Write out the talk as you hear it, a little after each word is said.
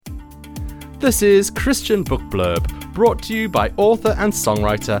This is Christian Book Blurb, brought to you by author and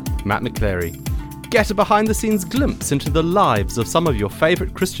songwriter Matt McClary. Get a behind-the-scenes glimpse into the lives of some of your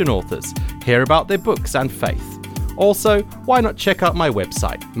favourite Christian authors, hear about their books and faith. Also, why not check out my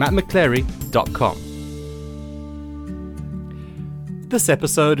website, mattmcclary.com. This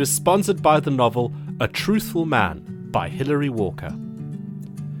episode is sponsored by the novel A Truthful Man by Hilary Walker.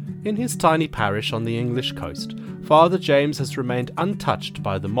 In his tiny parish on the English coast, Father James has remained untouched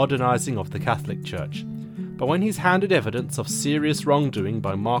by the modernising of the Catholic Church. But when he's handed evidence of serious wrongdoing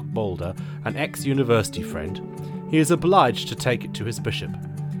by Mark Boulder, an ex-university friend, he is obliged to take it to his bishop.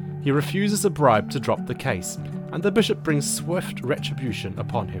 He refuses a bribe to drop the case, and the bishop brings swift retribution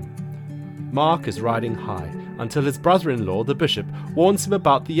upon him. Mark is riding high until his brother-in-law, the bishop, warns him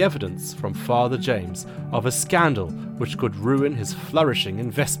about the evidence from Father James of a scandal which could ruin his flourishing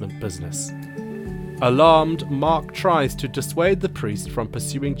investment business. Alarmed, Mark tries to dissuade the priest from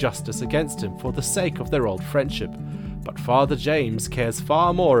pursuing justice against him for the sake of their old friendship, but Father James cares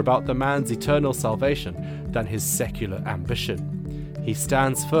far more about the man's eternal salvation than his secular ambition. He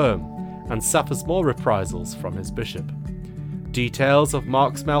stands firm and suffers more reprisals from his bishop. Details of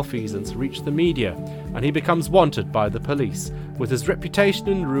Mark's malfeasance reach the media, and he becomes wanted by the police. With his reputation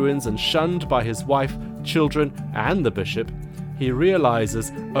in ruins and shunned by his wife, children, and the bishop, he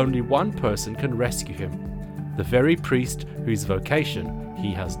realizes only one person can rescue him, the very priest whose vocation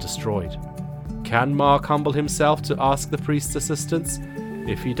he has destroyed. Can Mark humble himself to ask the priest's assistance?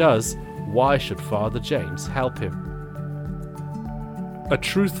 If he does, why should Father James help him? A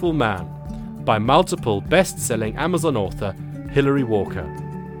Truthful Man, by multiple best-selling Amazon author Hilary Walker,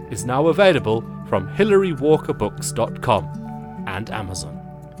 is now available from hilarywalkerbooks.com and Amazon.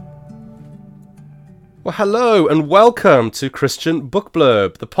 Well, hello and welcome to Christian Book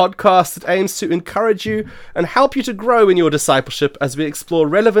Blurb, the podcast that aims to encourage you and help you to grow in your discipleship as we explore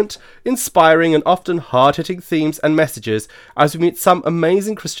relevant, inspiring and often hard-hitting themes and messages as we meet some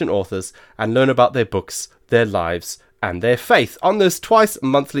amazing Christian authors and learn about their books, their lives and their faith on this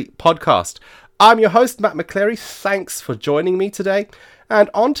twice-monthly podcast. I'm your host, Matt McClary. Thanks for joining me today. And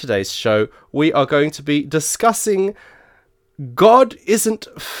on today's show, we are going to be discussing God Isn't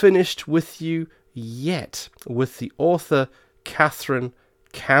Finished With You Yet, with the author Catherine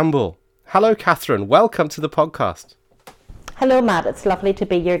Campbell. Hello, Catherine. Welcome to the podcast. Hello, Matt. It's lovely to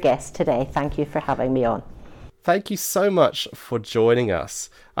be your guest today. Thank you for having me on. Thank you so much for joining us.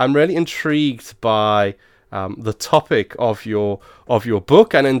 I'm really intrigued by the topic of your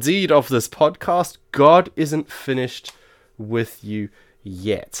book and indeed of this podcast. God Isn't Finished With You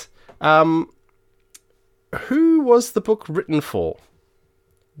Yet. Who was the book written for?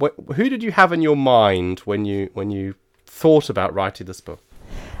 Who did you have in your mind when you thought about writing this book?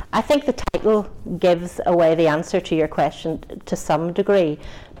 I think the title gives away the answer to your question to some degree,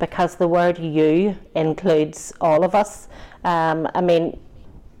 because the word you includes all of us.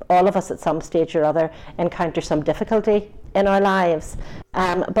 All of us at some stage or other encounter some difficulty in our lives.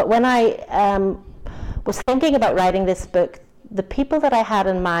 But when I was thinking about writing this book, the people that I had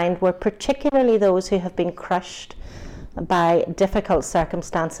in mind were particularly those who have been crushed by difficult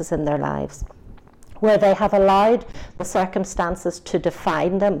circumstances in their lives, where they have allowed the circumstances to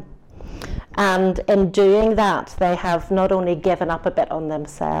define them. And in doing that, they have not only given up a bit on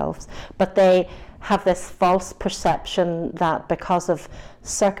themselves, but they have this false perception that because of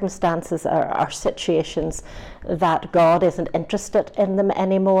circumstances or situations, that God isn't interested in them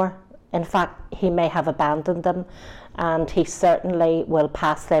anymore. In fact, he may have abandoned them, and he certainly will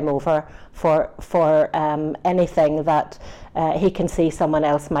pass them over for anything that he can see someone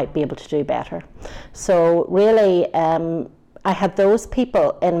else might be able to do better. So really, I had those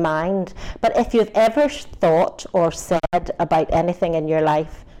people in mind. But if you've ever thought or said about anything in your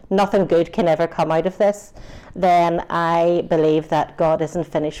life, nothing good can ever come out of this, then I believe that God Isn't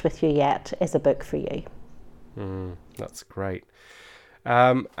Finished With You Yet is a book for you. That's great.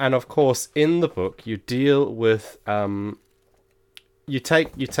 And of course, in the book, you deal with you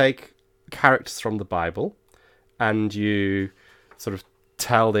take characters from the Bible, and you sort of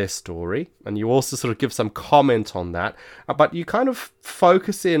tell their story, and you also sort of give some comment on that. But you kind of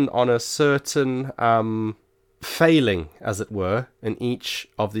focus in on a certain failing, as it were, in each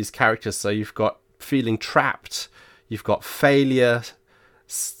of these characters. So you've got feeling trapped, you've got failure,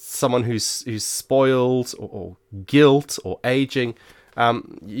 someone who's spoiled, or guilt, or aging.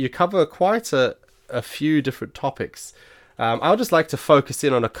 You cover quite a few different topics. I would just like to focus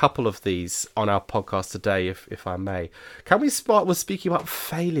in on a couple of these on our podcast today, if I may. Can we start with speaking about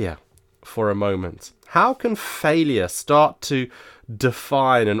failure for a moment? How can failure start to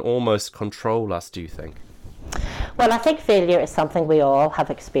define and almost control us, do you think? Well, I think failure is something we all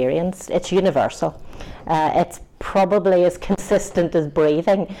have experienced. It's universal. It's probably as consistent as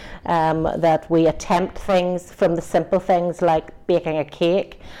breathing, that we attempt things, from the simple things like baking a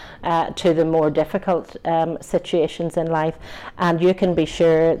cake to the more difficult situations in life. And you can be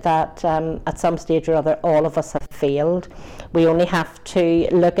sure that at some stage or other, all of us have failed. We only have to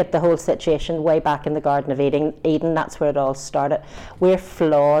look at the whole situation way back in the Garden of Eden. That's where it all started. We're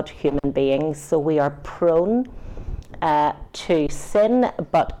flawed human beings, so we are prone to sin,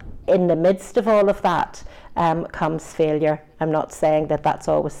 but in the midst of all of that comes failure. I'm not saying that that's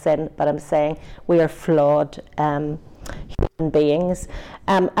always sin, but I'm saying we are flawed human beings.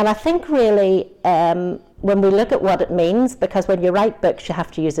 And I think really when we look at what it means, because when you write books you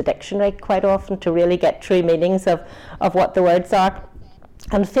have to use a dictionary quite often to really get true meanings of what the words are.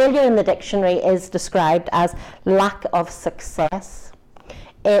 And failure in the dictionary is described as lack of success.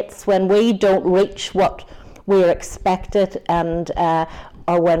 It's when we don't reach what we're expected, and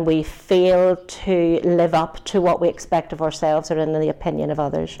or when we fail to live up to what we expect of ourselves or in the opinion of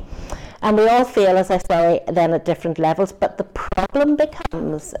others. And we all fail, as I say, then at different levels. But the problem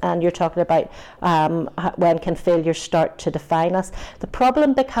becomes, and you're talking about when can failure start to define us, the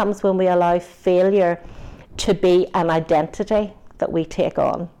problem becomes when we allow failure to be an identity that we take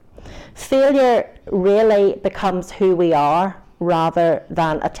on. Failure really becomes who we are, rather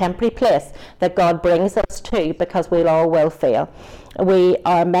than a temporary place that God brings us to, because we all will fail. We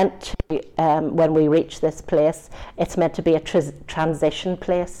are meant to, when we reach this place, it's meant to be a transition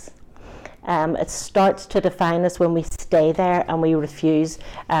place. It starts to define us when we stay there and we refuse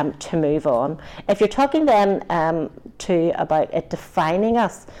to move on. If you're talking then about it defining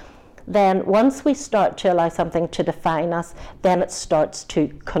us, then once we start to allow something to define us, then it starts to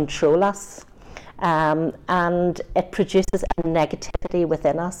control us. And it produces a negativity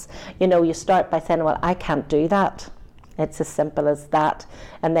within us. You know, you start by saying, well, I can't do that. It's as simple as that.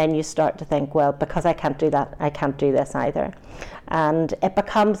 And then you start to think, well, because I can't do that, I can't do this either. And it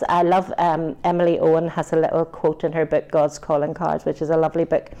becomes, I love, Emily Owen has a little quote in her book, God's Calling Cards, which is a lovely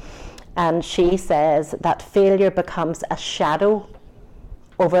book. And she says that failure becomes a shadow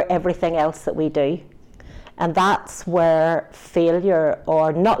over everything else that we do. And that's where failure,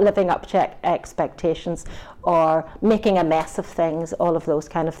 or not living up to expectations, or making a mess of things, all of those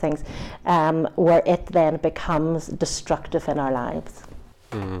kind of things, where it then becomes destructive in our lives.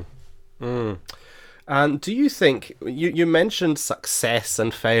 And do you think, you mentioned success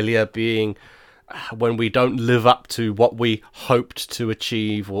and failure being when we don't live up to what we hoped to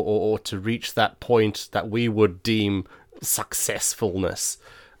achieve, or to reach that point that we would deem successfulness.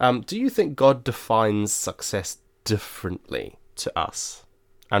 Do you think God defines success differently to us?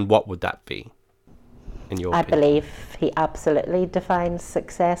 And what would that be, in your opinion? I believe he absolutely defines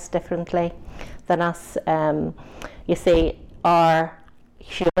success differently than us. You see, our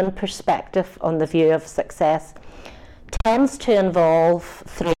human perspective on the view of success tends to involve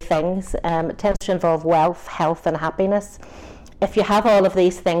three things. It tends to involve wealth, health and happiness. If you have all of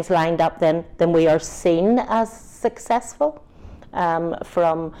these things lined up, then we are seen as successful.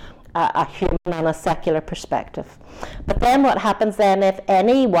 From a human and a secular perspective. But then what happens then, if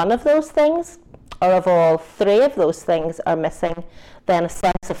any one of those things, or if all three of those things are missing, then a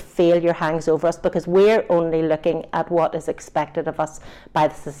sense of failure hangs over us, because we're only looking at what is expected of us by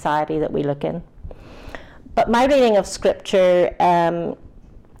the society that we look in. But my reading of Scripture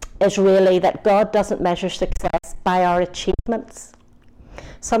is really that God doesn't measure success by our achievements.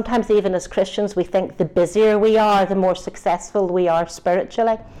 Sometimes even as Christians we think the busier we are, the more successful we are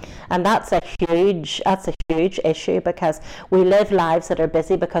spiritually. And that's a huge issue, because we live lives that are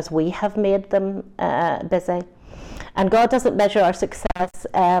busy because we have made them busy. And God doesn't measure our success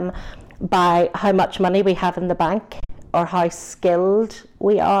by how much money we have in the bank or how skilled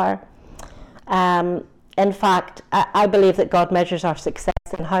we are. In fact, I believe that God measures our success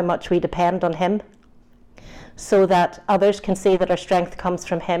in how much we depend on Him, so that others can see that our strength comes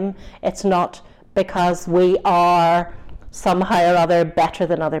from Him. It's not because we are somehow or other better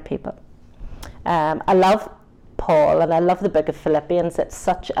than other people. I love Paul, and I love the book of Philippians. It's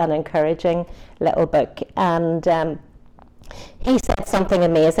such an encouraging little book. And he said something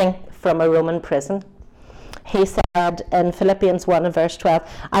amazing from a Roman prison. He said in Philippians 1 and verse 12,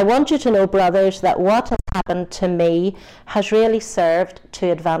 I want you to know, brothers, that what has happened to me has really served to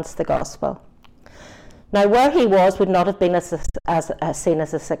advance the gospel. Now, where he was would not have been seen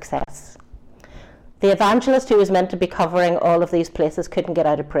as a success. The evangelist who was meant to be covering all of these places couldn't get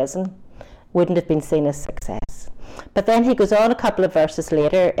out of prison, wouldn't have been seen as success. But then he goes on a couple of verses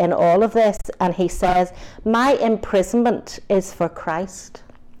later in all of this, and he says, my imprisonment is for Christ.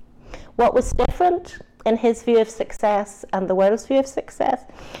 What was different in his view of success and the world's view of success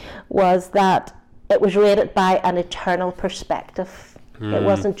was that it was rated by an eternal perspective. It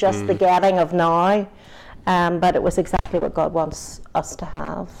wasn't just the getting of now, but it was exactly what God wants us to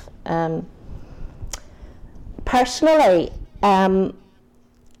have. Personally, I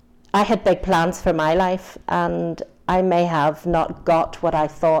had big plans for my life, and I may have not got what I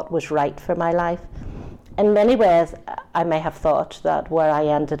thought was right for my life. In many ways, I may have thought that where I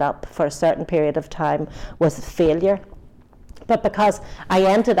ended up for a certain period of time was a failure. But because I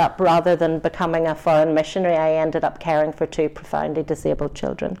ended up, rather than becoming a foreign missionary, I ended up caring for 2 profoundly disabled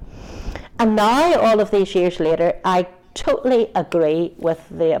children. And now, all of these years later, I totally agree with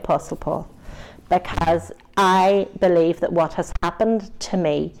the Apostle Paul, because I believe that what has happened to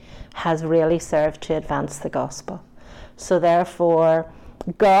me has really served to advance the gospel. So therefore,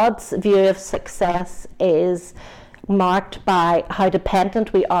 God's view of success is marked by how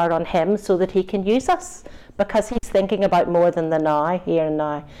dependent we are on him so that he can use us, because he's thinking about more than the now, here and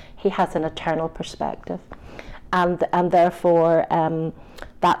now. He has an eternal perspective. And therefore,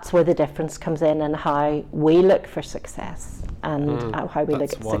 that's where the difference comes in how we look for success and how we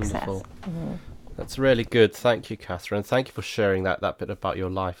look at wonderful. Success. Mm-hmm. That's really good. Thank you, Catherine. Thank you for sharing that bit about your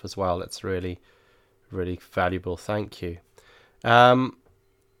life as well. It's really, really valuable. Thank you.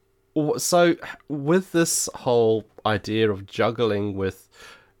 So with this whole idea of juggling with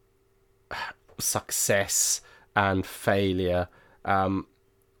success and failure,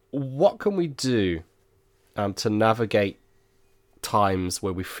 what can we do to navigate times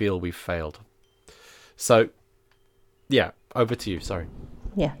where we feel we've failed? So, yeah, over to you. Sorry.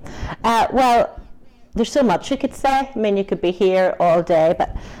 Yeah. Well, there's so much you could say. I mean, you could be here all day,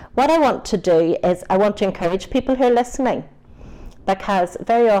 but what I want to do is I want to encourage people who are listening, because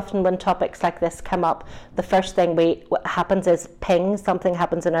very often when topics like this come up, the first thing what happens is ping, something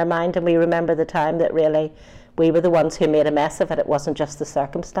happens in our mind, and we remember the time that really we were the ones who made a mess of it. It wasn't just the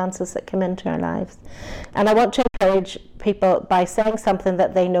circumstances that came into our lives. And I want to encourage people by saying something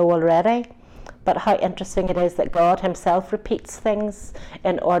that they know already, but how interesting it is that God himself repeats things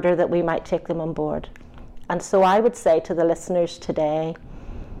in order that we might take them on board. And so I would say to the listeners today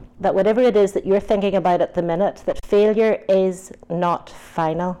that whatever it is that you're thinking about at the minute, that failure is not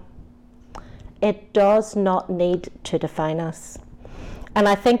final. It does not need to define us. And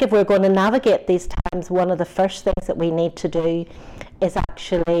I think if we're going to navigate these times, one of the first things that we need to do is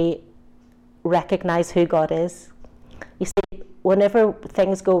actually recognize who God is. You see, whenever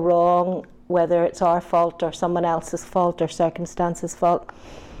things go wrong, whether it's our fault or someone else's fault or circumstances' fault,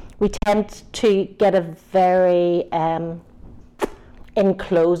 we tend to get a very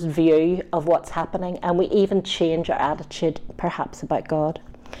enclosed view of what's happening, and we even change our attitude perhaps about God.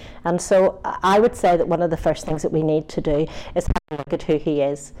 And so I would say that one of the first things that we need to do is have a look at who he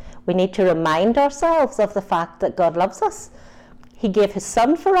is. We need to remind ourselves of the fact that God loves us. He gave his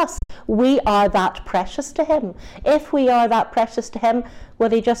son for us. We are that precious to him. If we are that precious to him, will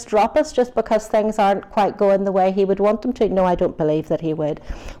he just drop us just because things aren't quite going the way he would want them to? No, I don't believe that he would.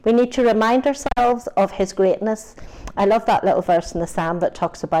 We need to remind ourselves of his greatness. I love that little verse in the Psalm that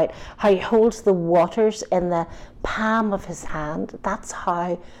talks about how he holds the waters in the palm of his hand. That's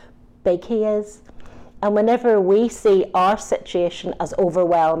how big he is. And whenever we see our situation as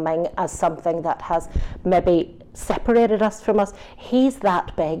overwhelming, as something that has maybe separated us from us, he's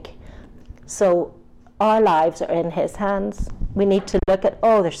that big. So our lives are in his hands. We need to look at,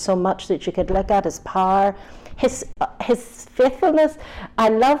 there's so much that you could look at, his power, his faithfulness. I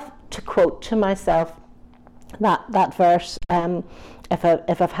love to quote to myself that verse, if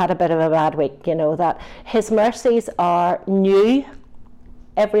I've had a bit of a bad week, that his mercies are new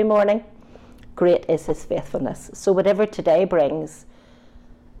every morning. Great is his faithfulness. So whatever today brings,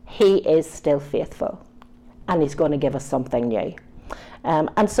 he is still faithful, and he's going to give us something new.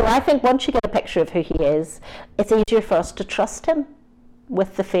 And so I think once you get a picture of who he is, it's easier for us to trust him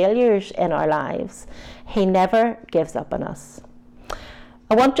with the failures in our lives. He never gives up on us.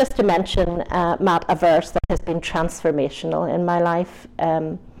 I want just to mention, Matt, a verse that has been transformational in my life.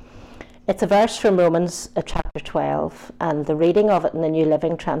 It's a verse from Romans chapter 12, and the reading of it in the New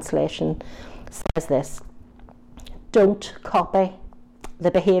Living Translation says this: "Don't copy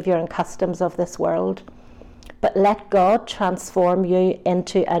the behaviour and customs of this world, but let God transform you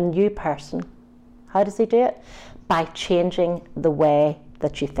into a new person." How does he do it? By changing the way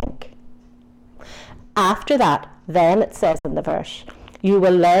that you think. After that, then it says in the verse, you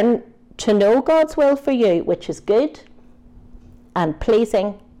will learn to know God's will for you, which is good and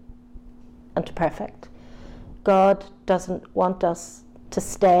pleasing and perfect. God doesn't want us to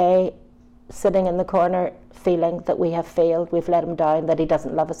stay sitting in the corner feeling that we have failed, we've let him down, that he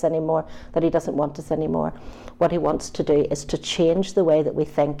doesn't love us anymore, that he doesn't want us anymore. What he wants to do is to change the way that we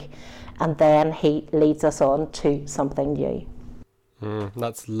think, and then he leads us on to something new.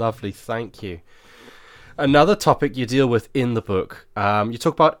 That's lovely, thank you. Another topic you deal with in the book, you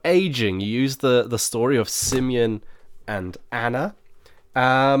talk about aging. You use the story of Simeon and Anna.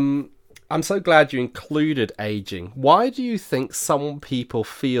 I'm so glad you included aging. Why do you think some people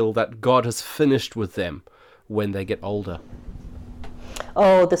feel that God has finished with them when they get older?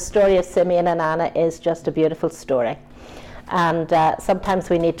 Oh, the story of Simeon and Anna is just a beautiful story. And sometimes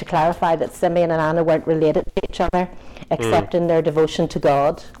we need to clarify that Simeon and Anna weren't related to each other, except in their devotion to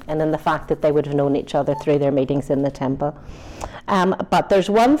God and in the fact that they would have known each other through their meetings in the temple. But there's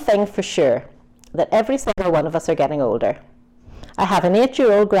one thing for sure, that every single one of us are getting older. I have an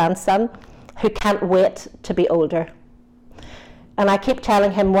 8-year-old grandson who can't wait to be older. And I keep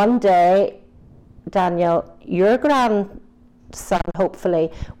telling him one day, Daniel, your grandson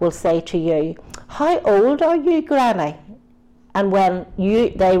hopefully will say to you, how old are you, Granny? And when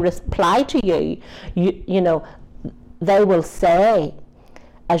they reply to you, you know, they will say,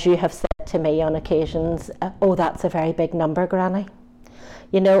 as you have said to me on occasions, oh, that's a very big number, Granny.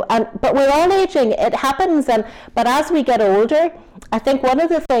 You know, but we're all aging. It happens, but as we get older, I think one of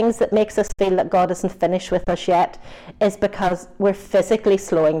the things that makes us feel that God isn't finished with us yet is because we're physically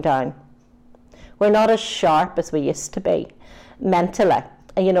slowing down. We're not as sharp as we used to be mentally.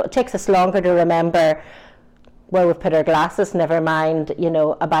 You know, it takes us longer to remember where we've put our glasses, never mind, you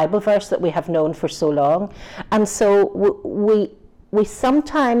know, a Bible verse that we have known for so long. And so we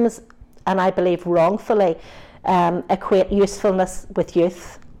sometimes, and I believe wrongfully, equate usefulness with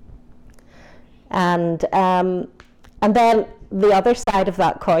youth. And then the other side of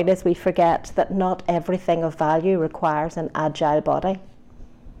that coin is we forget that not everything of value requires an agile body.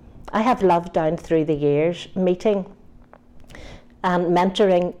 I have loved down through the years meeting and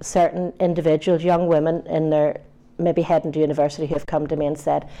mentoring certain individuals, young women in their maybe heading to university, who have come to me and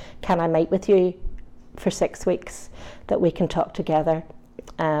said, can I meet with you for 6 weeks that we can talk together?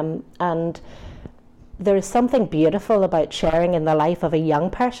 And there is something beautiful about sharing in the life of a young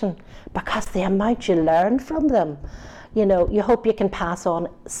person, because the amount you learn from them, you know, you hope you can pass on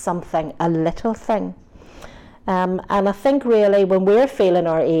something, a little thing. And I think really when we're feeling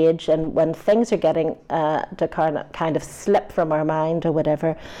our age and when things are getting to kind of slip from our mind or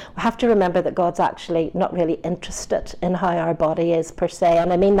whatever, we have to remember that God's actually not really interested in how our body is per se,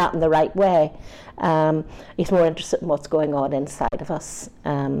 and I mean that in the right way. He's more interested in what's going on inside of us.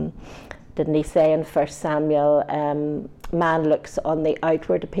 Didn't he say in 1 Samuel, man looks on the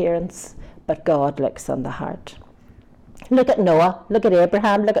outward appearance, but God looks on the heart. Look at Noah, look at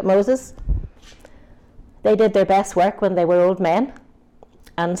Abraham, look at Moses. They did their best work when they were old men.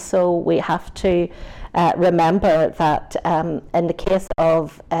 And so we have to remember that in the case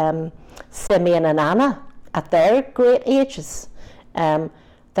of Simeon and Anna, at their great ages,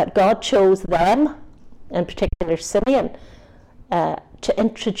 that God chose them, in particular Simeon, to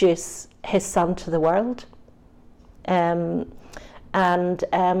introduce his son to the world, and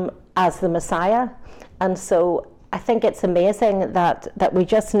as the Messiah. And so I think it's amazing that we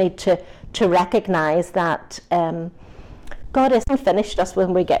just need to recognise that God isn't finished us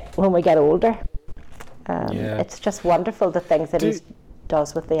when we get older. It's just wonderful the things that he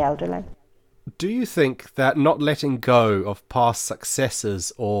does with the elderly. Do you think that not letting go of past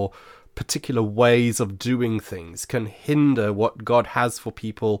successes or particular ways of doing things can hinder what God has for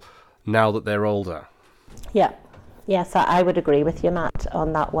people now that they're older? Yeah. Yes, I would agree with you, Matt,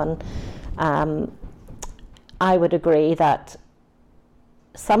 on that one. I would agree that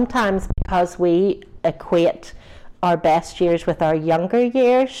sometimes because we equate our best years with our younger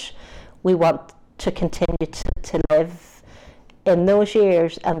years, we want to continue to live in those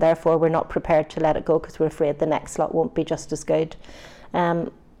years, and therefore we're not prepared to let it go because we're afraid the next lot won't be just as good.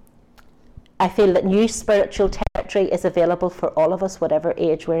 I feel that new spiritual territory is available for all of us, whatever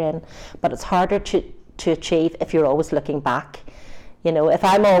age we're in, but it's harder to achieve if you're always looking back. You know, if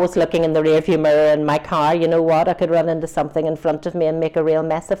I'm always looking in the rearview mirror in my car, you know what, I could run into something in front of me and make a real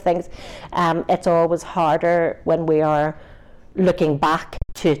mess of things. It's always harder when we are looking back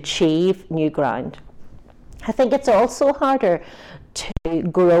to achieve new ground. I think it's also harder to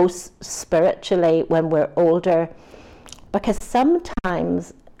grow spiritually when we're older, because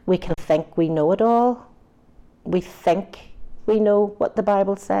sometimes we can think we know it all. We think we know what the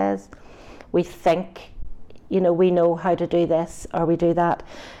Bible says. We think, you know, we know how to do this or we do that.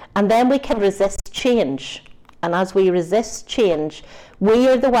 And then we can resist change. And as we resist change, we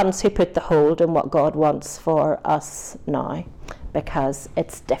are the ones who put the hold on what God wants for us now, because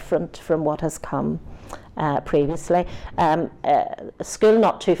it's different from what has come previously. A school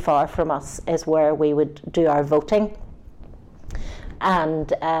not too far from us is where we would do our voting.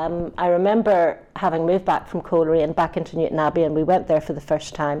 And I remember having moved back from Coleraine back into Newton Abbey, and we went there for the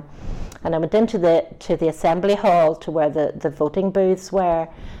first time. And I went into the assembly hall to where the voting booths were,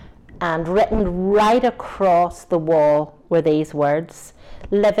 and written right across the wall were these words: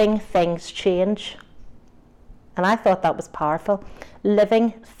 "Living things change." And I thought that was powerful.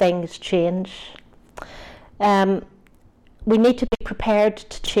 Living things change. We need to be prepared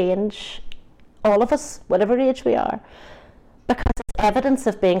to change, all of us, whatever age we are, because it's evidence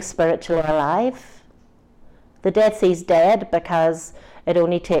of being spiritually alive. The Dead Sea's dead because it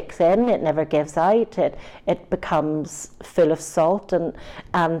only takes in, it never gives out, it becomes full of salt, and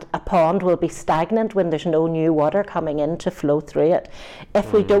a pond will be stagnant when there's no new water coming in to flow through it.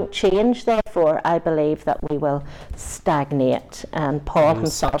 If we don't change, therefore, I believe that we will stagnate. And Paul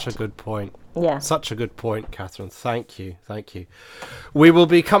himself... Such a good point. Yeah. Such a good point, Catherine. Thank you. Thank you. We will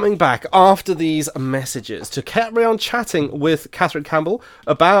be coming back after these messages to carry on chatting with Catherine Campbell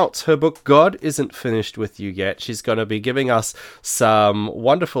about her book, God Isn't Finished With You Yet. She's going to be giving us some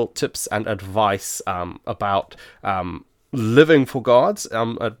wonderful tips and advice about living for God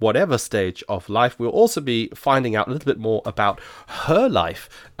at whatever stage of life. We'll also be finding out a little bit more about her life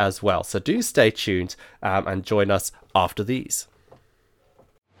as well. So do stay tuned and join us after these.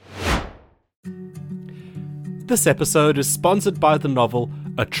 This episode is sponsored by the novel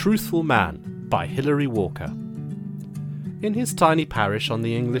A Truthful Man by Hilary Walker. In his tiny parish on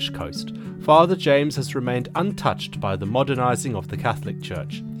the English coast, Father James has remained untouched by the modernising of the Catholic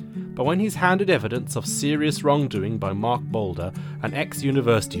Church. But when he's handed evidence of serious wrongdoing by Mark Boulder, an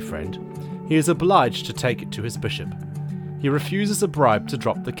ex-university friend, he is obliged to take it to his bishop. He refuses a bribe to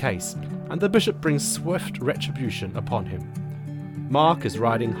drop the case, and the bishop brings swift retribution upon him. Mark is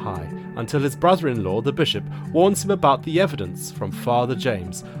riding high until his brother-in-law, the bishop, warns him about the evidence from Father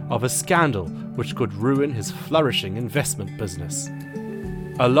James of a scandal which could ruin his flourishing investment business.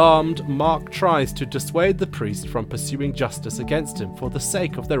 Alarmed, Mark tries to dissuade the priest from pursuing justice against him for the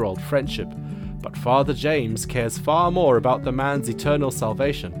sake of their old friendship, but Father James cares far more about the man's eternal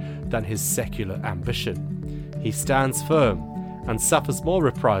salvation than his secular ambition. He stands firm and suffers more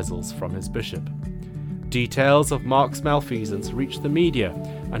reprisals from his bishop. Details of Mark's malfeasance reach the media,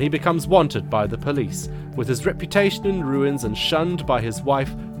 and he becomes wanted by the police. With his reputation in ruins and shunned by his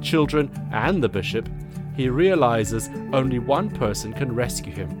wife, children, and the bishop, he realizes only one person can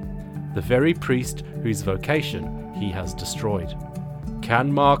rescue him, the very priest whose vocation he has destroyed.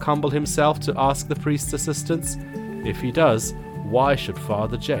 Can Mark humble himself to ask the priest's assistance? If he does, why should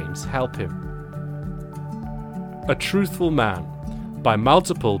Father James help him? A Truthful Man, by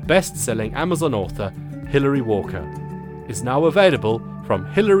multiple best-selling Amazon author Hilary Walker, is now available from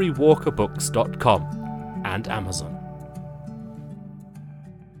hillarywalkerbooks.com and Amazon.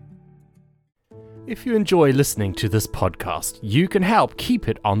 If you enjoy listening to this podcast, you can help keep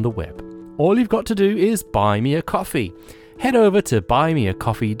it on the web. All you've got to do is buy me a coffee. Head over to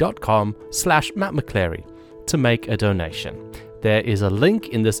buymeacoffee.com/Matt McClary to make a donation. There is a link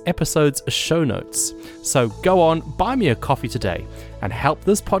in this episode's show notes. So go on, buy me a coffee today and help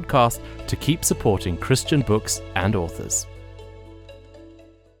this podcast to keep supporting Christian books and authors.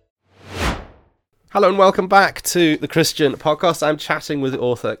 Hello and welcome back to the Christian Podcast. I'm chatting with the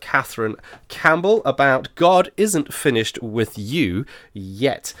author Catherine Campbell about God Isn't Finished With You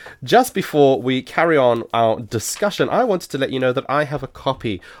Yet. Just before we carry on our discussion, I wanted to let you know that I have a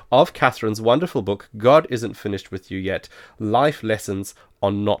copy of Catherine's wonderful book, God Isn't Finished With You Yet, Life Lessons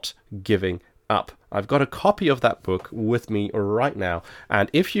on Not Giving Up. I've got a copy of that book with me right now, and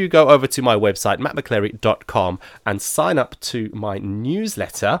if you go over to my website, mattmcclary.com, and sign up to my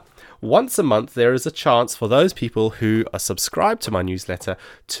newsletter, once a month there is a chance for those people who are subscribed to my newsletter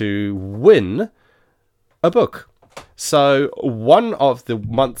to win a book. So one of the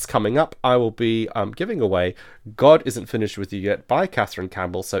months coming up, I will be giving away God Isn't Finished With You Yet by Catherine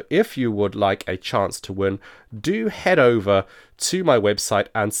Campbell. So if you would like a chance to win, do head over to my website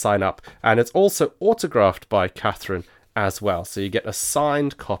and sign up. And it's also autographed by Catherine as well. So you get a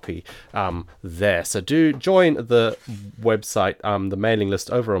signed copy there. So do join the website, the mailing list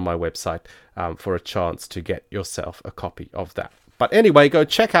over on my website for a chance to get yourself a copy of that. But anyway, go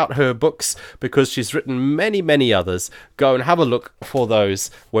check out her books because she's written many, many others. Go and have a look for those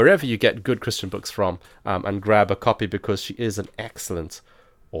wherever you get good Christian books from and grab a copy because she is an excellent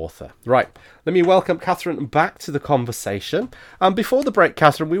author. Right, let me welcome Catherine back to the conversation. Before the break,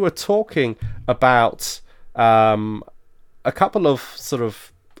 Catherine, we were talking about a couple of sort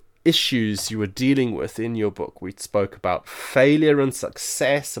of issues you were dealing with in your book. We spoke about failure and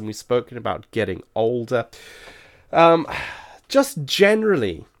success, and we've spoken about getting older. Just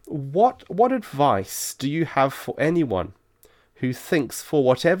generally, what advice do you have for anyone who thinks, for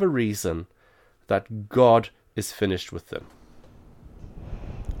whatever reason, that God is finished with them?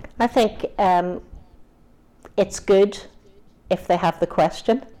 I think it's good if they have the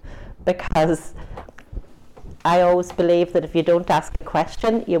question, because I always believe that if you don't ask a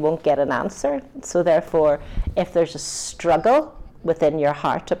question, you won't get an answer. So therefore, if there's a struggle within your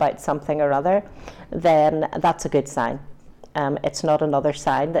heart about something or other, then that's a good sign. It's not another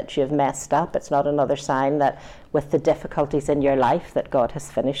sign that you've messed up. It's not another sign that with the difficulties in your life that God has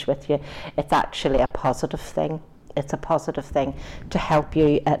finished with you. It's actually a positive thing. It's a positive thing to help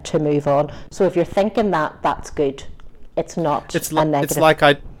you to move on. So if you're thinking that, that's good. It's not a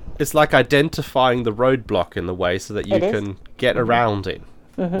negative. It's like identifying the roadblock in the way so that you can get around it.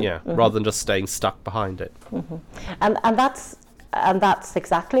 Rather than just staying stuck behind it. And that's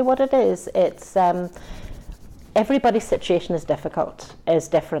exactly what it is. It's everybody's situation is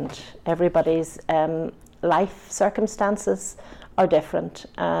different. Everybody's life circumstances are different.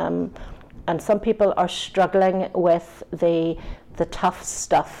 And some people are struggling with the tough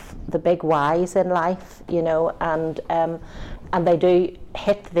stuff, the big whys in life, and they do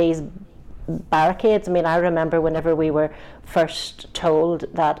hit these barricades. I mean, I remember whenever we were first told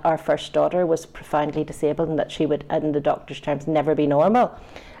that our first daughter was profoundly disabled and that she would, in the doctor's terms, never be normal.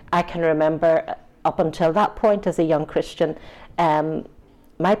 I can remember up until that point as a young Christian,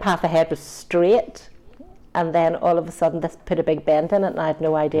 my path ahead was straight, and then all of a sudden this put a big bend in it and I had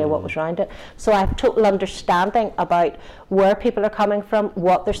no idea what was around it. So I have total understanding about where people are coming from,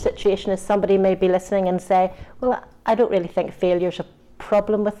 what their situation is. Somebody may be listening and say, well, I don't really think failure's a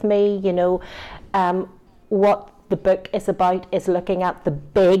problem with me. What the book is about is looking at the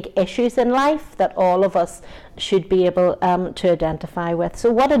big issues in life that all of us should be able to identify with. So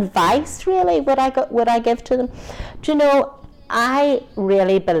what advice really would I give to them? Do you know, I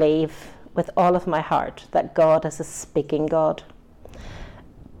really believe with all of my heart that God is a speaking God.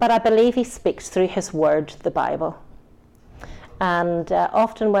 But I believe he speaks through his word, the Bible. And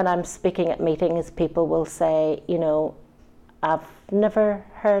often when I'm speaking at meetings, people will say, I've never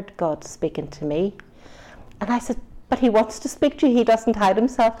heard God speaking to me. And I said, but he wants to speak to you. He doesn't hide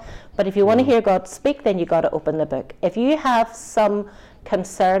himself. But if you want to hear God speak, then you got to open the book. If you have some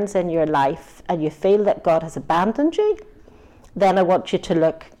concerns in your life and you feel that God has abandoned you, then I want you to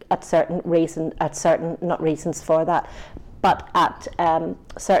look at certain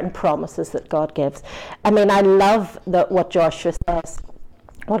promises that God gives. I mean, I love what Joshua says,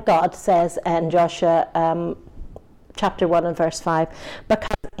 what God says in Joshua chapter 1 and verse 5,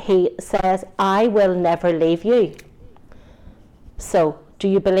 because he says, I will never leave you. So, do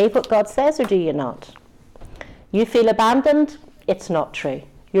you believe what God says or do you not? You feel abandoned? It's not true.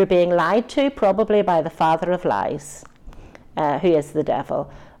 You're being lied to, probably by the father of lies, who is the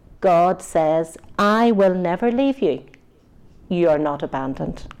devil. God says, I will never leave you. You are not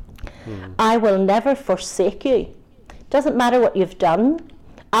abandoned. I will never forsake you. Doesn't matter what you've done.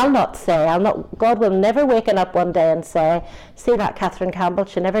 God will never waken up one day and say, see that Catherine Campbell,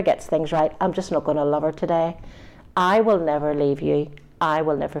 she never gets things right. I'm just not going to love her today. I will never leave you. I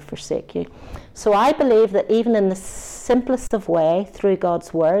will never forsake you. So I believe that even in the simplest of way, through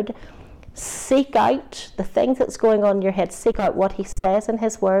God's word, seek out the things that's going on in your head. Seek out what he says in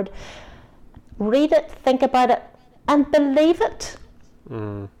his word. Read it, think about it, and believe it.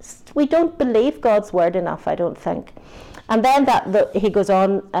 We don't believe God's word enough, I don't think. And then he goes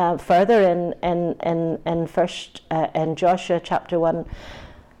on further in Joshua chapter 1.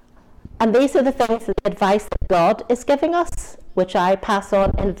 And these are the things, the advice that God is giving us, which I pass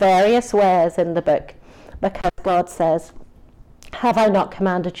on in various ways in the book, because God says, have I not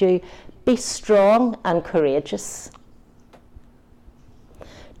commanded you? Be strong and courageous.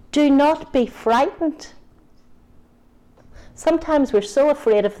 Do not be frightened. Sometimes we're so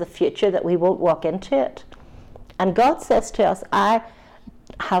afraid of the future that we won't walk into it. And God says to us, I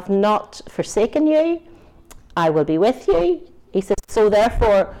have not forsaken you. I will be with you. He says, so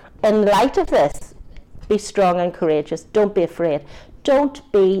therefore, in light of this, be strong and courageous. Don't be afraid.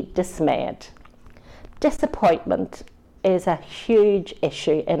 Don't be dismayed. Disappointment is a huge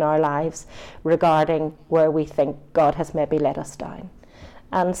issue in our lives regarding where we think God has maybe let us down.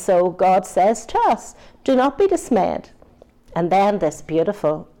 And so God says to us, do not be dismayed. And then this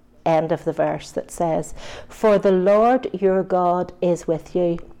beautiful end of the verse that says, for the Lord your God is with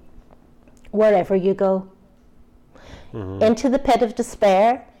you wherever you go. Into the pit of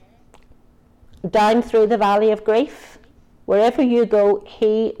despair, down through the valley of grief, Wherever you go,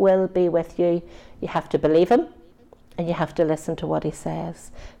 he will be with you. You have to believe him, and you have to listen to what he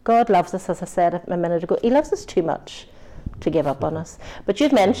says. God loves us, as I said a minute ago. He loves us too much to give up on us. But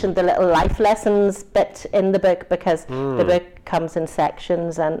you've mentioned the little life lessons bit in the book, because the book comes in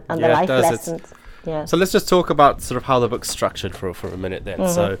sections, and the life lessons. Yeah. So let's just talk about sort of how the book's structured for a minute then.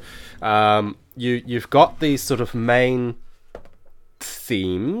 So you've got these sort of main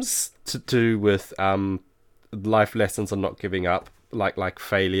themes to do with life lessons and not giving up, like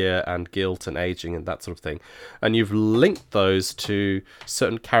failure and guilt and aging and that sort of thing. And you've linked those to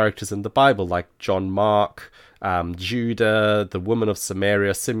certain characters in the Bible, like John Mark, Judah, the woman of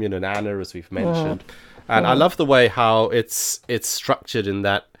Samaria, Simeon and Anna, as we've mentioned. And I love the way how it's structured in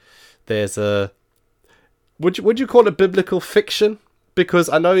that there's a... Would you call it biblical fiction? Because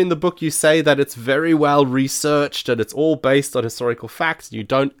I know in the book you say that it's very well researched and it's all based on historical facts. You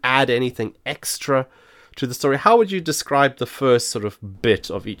don't add anything extra to the story. How would you describe the first sort of bit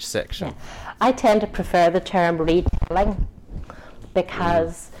of each section? Yeah. I tend to prefer the term retelling,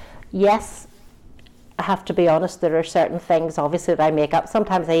 because yes, I have to be honest, there are certain things obviously that I make up.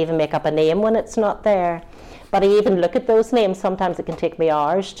 Sometimes I even make up a name when it's not there. But I even look at those names. Sometimes it can take me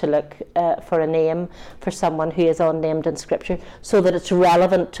hours to look for a name for someone who is unnamed in Scripture, so that it's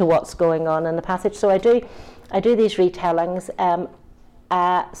relevant to what's going on in the passage. So I do these retellings.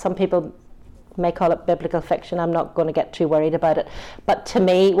 Some people may call it biblical fiction. I'm not going to get too worried about it. But to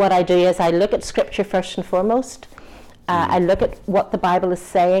me, what I do is I look at Scripture first and foremost. I look at what the Bible is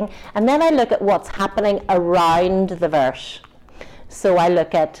saying, and then I look at what's happening around the verse. So I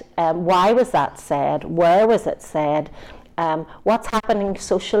look at why was that said, where was it said, what's happening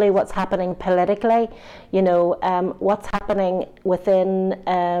socially, what's happening politically, what's happening within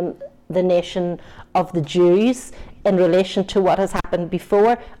the nation of the Jews in relation to what has happened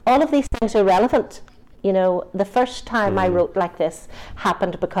before. All of these things are relevant. The first time I wrote like this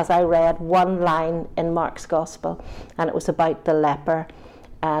happened because I read one line in Mark's Gospel, and it was about the leper.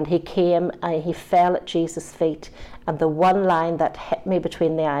 And he came and he fell at Jesus' feet. And the one line that hit me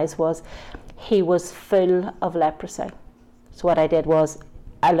between the eyes was, he was full of leprosy. So what I did was,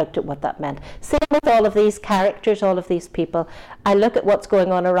 I looked at what that meant. Same with all of these characters, all of these people. I look at what's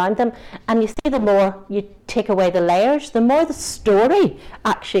going on around them. And you see, the more you take away the layers, the more the story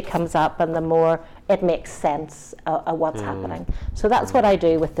actually comes up, and the more it makes sense of what's happening. So that's what I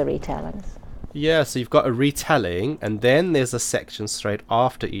do with the retellings. Yeah, so you've got a retelling, and then there's a section straight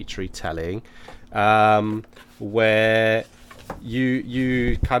after each retelling where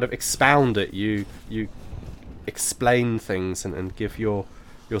you kind of expound it, you explain things and give your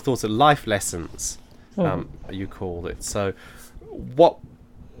thoughts and life lessons, you called it. So what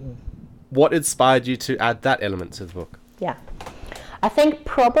inspired you to add that element to the book? Yeah, I think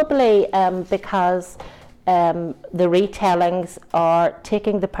probably because the retellings are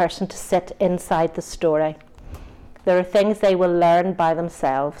taking the person to sit inside the story. There are things they will learn by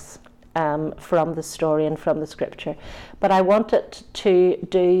themselves from the story and from the Scripture. But I wanted to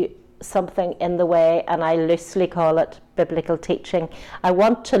do something in the way, and I loosely call it biblical teaching. I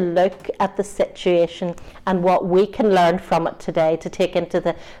want to look at the situation and what we can learn from it today to take into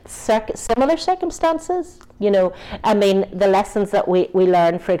the similar circumstances. The lessons that we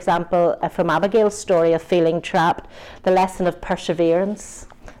learn, for example, from Abigail's story of feeling trapped, the lesson of perseverance,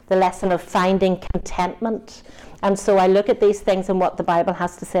 the lesson of finding contentment. And so I look at these things and what the Bible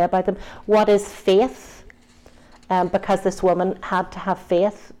has to say about them. What is faith? Because this woman had to have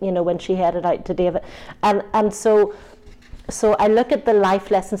faith, when she headed out to David. And so I look at the life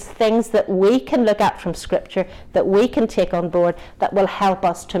lessons, things that we can look at from Scripture, that we can take on board, that will help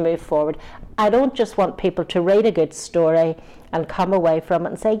us to move forward. I don't just want people to read a good story and come away from it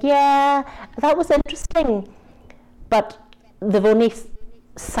and say, yeah, that was interesting. But they've only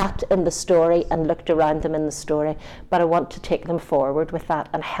sat in the story and looked around them in the story. But I want to take them forward with that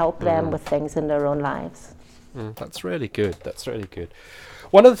and help them with things in their own lives. That's really good. That's really good.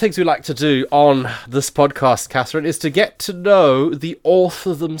 One of the things we like to do on this podcast, Catherine, is to get to know the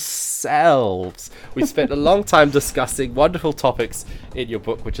author themselves. We spent a long time discussing wonderful topics in your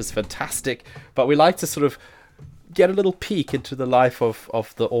book, which is fantastic. But we like to sort of get a little peek into the life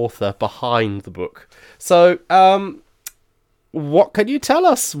of the author behind the book. So, what can you tell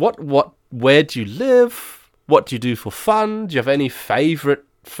us? Where do you live? What do you do for fun? Do you have any favourite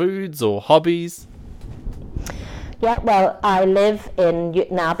foods or hobbies? Yeah, well, I live in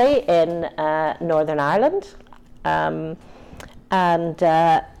Newtownabbey in Northern Ireland, and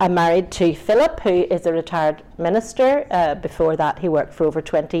I'm married to Philip, who is a retired minister. Before that, he worked for over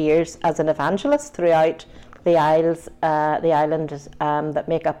 20 years as an evangelist throughout the islands that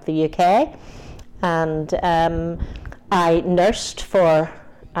make up the UK. And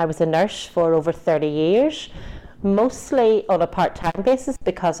I was a nurse for over 30 years, mostly on a part-time basis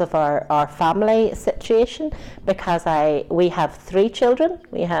because of our family situation, because we have 3 children.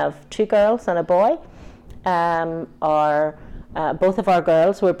 We have 2 girls and a boy. Both of our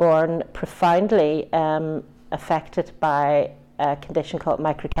girls were born profoundly affected by a condition called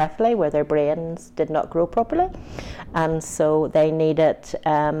microcephaly, where their brains did not grow properly, and so they needed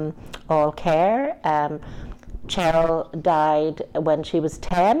all care. Cheryl died when she was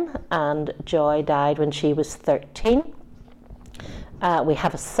 10 and Joy died when she was 13. We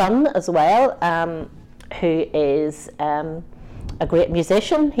have a son as well, who is a great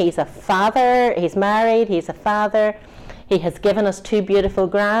musician. He's a father, he's married, he's a father. He has given us 2 beautiful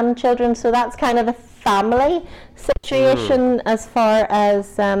grandchildren, so that's kind of the family situation as far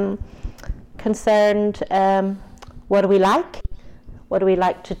as concerned. What do we like? What do we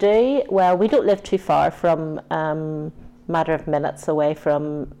like to do? Well, we don't live too far from, matter of minutes away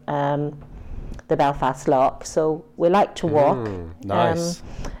from the Belfast Loch, so we like to walk. Nice.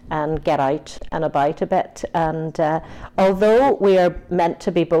 And get out and about a bit. And although we are meant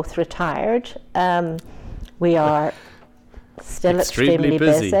to be both retired, we are still extremely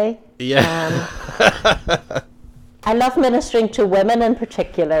busy. Yeah. I love ministering to women in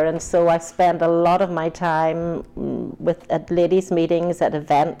particular, and so I spend a lot of my time at ladies' meetings, at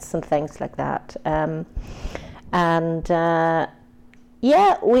events and things like that.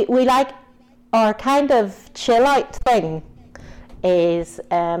 We like our kind of chill out thing is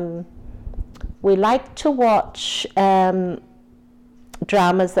we like to watch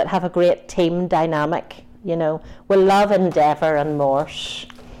dramas that have a great team dynamic. You know, we love Endeavour and Morse,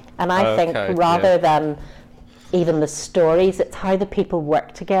 and I think rather than even the stories, it's how the people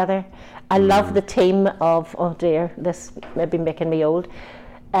work together. I love the team of, oh dear, this may be making me old,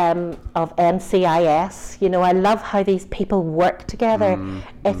 of NCIS. You know, I love how these people work together.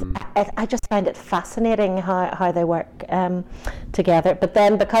 I just find it fascinating how they work together. But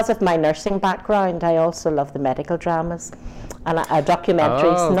then, because of my nursing background, I also love the medical dramas and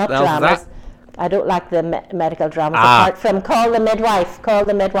documentaries, not dramas. I don't like the medical dramas, apart from Call the Midwife. Call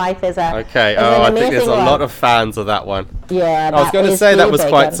the Midwife is a okay. Is an I think there's a one. lot of fans of that one. Yeah, I was going to say that was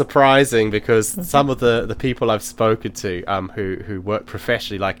quite one. surprising, because some of the people I've spoken to who work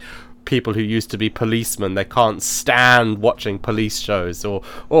professionally, like people who used to be policemen, they can't stand watching police shows, or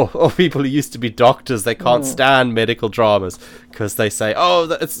people who used to be doctors, they can't stand medical dramas because they say,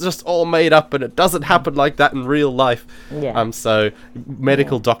 it's just all made up and it doesn't happen like that in real life. So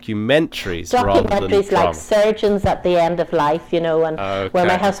medical documentaries rather than drama. Like surgeons at the end of life, you know, and where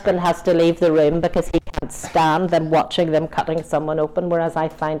my husband has to leave the room because he can't stand them watching them cutting someone open, whereas I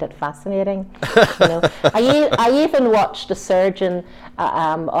find it fascinating. You know, I even watched a surgeon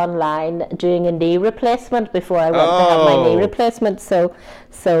online doing a knee replacement before I went to have my knee replacement. So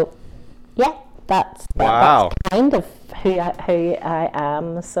yeah, that's kind of who I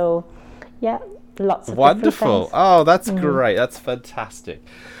am. So yeah, lots of wonderful. Things. That's great. That's fantastic.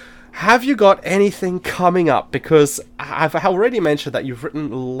 Have you got anything coming up? Because I've already mentioned that you've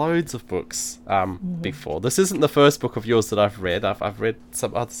written loads of books before. This isn't the first book of yours that I've read. I've read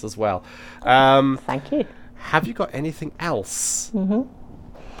some others as well. Thank you. Have you got anything else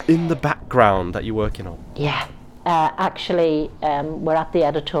in the background that you're working on? Yeah. Actually, we're at the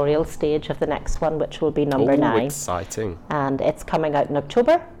editorial stage of the next one, which will be number 9. Exciting. And it's coming out in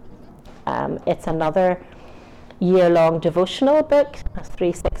October. It's another year-long devotional book,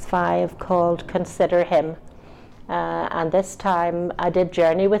 365, called Consider Him. And this time, I did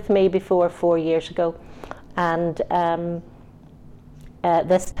Journey with Me before 4 years ago. And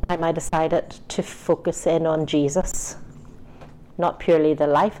this time I decided to focus in on Jesus. Not purely the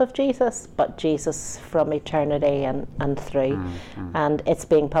life of Jesus, but Jesus from eternity and through. And it's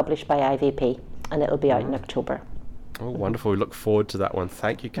being published by IVP, and it'll be out in October. Oh, wonderful. We look forward to that one.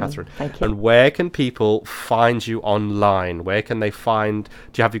 Thank you, Catherine. Thank you. And where can people find you online? Where can they find...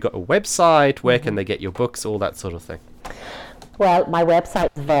 Have you got a website? Where can they get your books? All that sort of thing. Well, my website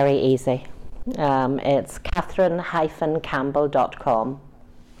is very easy. It's Catherine-Campbell.com.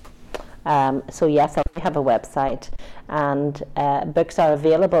 So yes, I have a website, and books are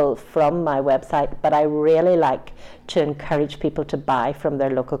available from my website, but I really like to encourage people to buy from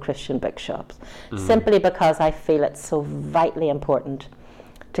their local Christian bookshops, simply because I feel it's so vitally important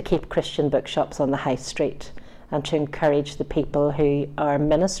to keep Christian bookshops on the high street and to encourage the people who are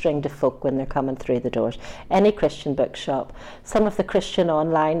ministering to folk when they're coming through the doors. Any Christian bookshop, some of the Christian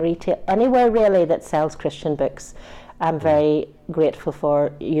online retail, anywhere really that sells Christian books, I'm very grateful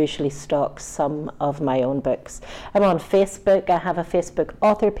for usually stocks some of my own books. I'm on Facebook. I have a Facebook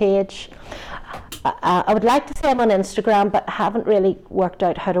author page. I would like to say I'm on Instagram, but haven't really worked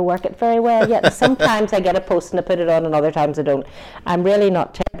out how to work it very well yet. Sometimes I get a post and I put it on, and other times I don't. I'm really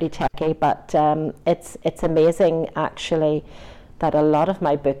not terribly techy, but it's amazing actually that a lot of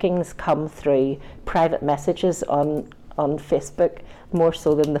my bookings come through private messages on Facebook, more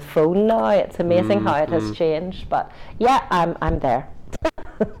so than the phone now. It's amazing how it has changed, but yeah, I'm there.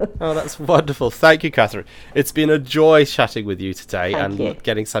 Oh, that's wonderful. Thank you, Catherine. It's been a joy chatting with you today. Thank you.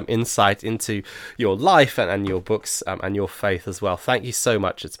 Getting some insight into your life and your books and your faith as well. Thank you so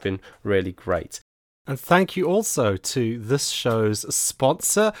much. It's been really great. And thank you also to this show's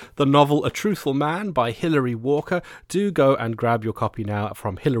sponsor, the novel A Truthful Man by Hilary Walker. Do go and grab your copy now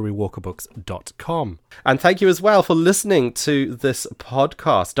from hilarywalkerbooks.com. And thank you as well for listening to this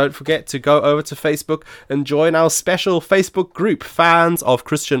podcast. Don't forget to go over to Facebook and join our special Facebook group, Fans of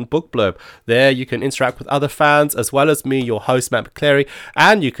Christian Book Blurb. There you can interact with other fans as well as me, your host, Matt McClary,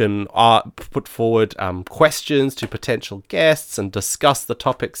 and you can put forward questions to potential guests and discuss the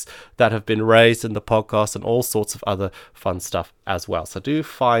topics that have been raised in the podcast and all sorts of other fun stuff as well. So do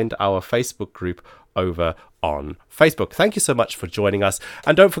find our Facebook group over on Facebook. Thank you so much for joining us,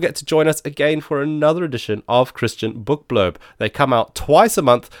 and don't forget to join us again for another edition of Christian Book Blurb. They come out twice a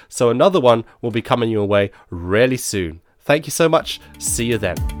month, so another one will be coming your way really soon. Thank you so much. See you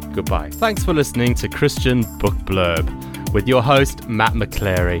then. Goodbye. Thanks for listening to Christian Book Blurb with your host Matt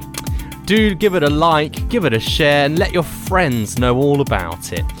McClary. Do give it a like, give it a share, and let your friends know all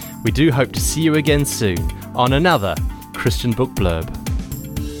about it. We do hope to see you again soon on another Christian Book Blurb.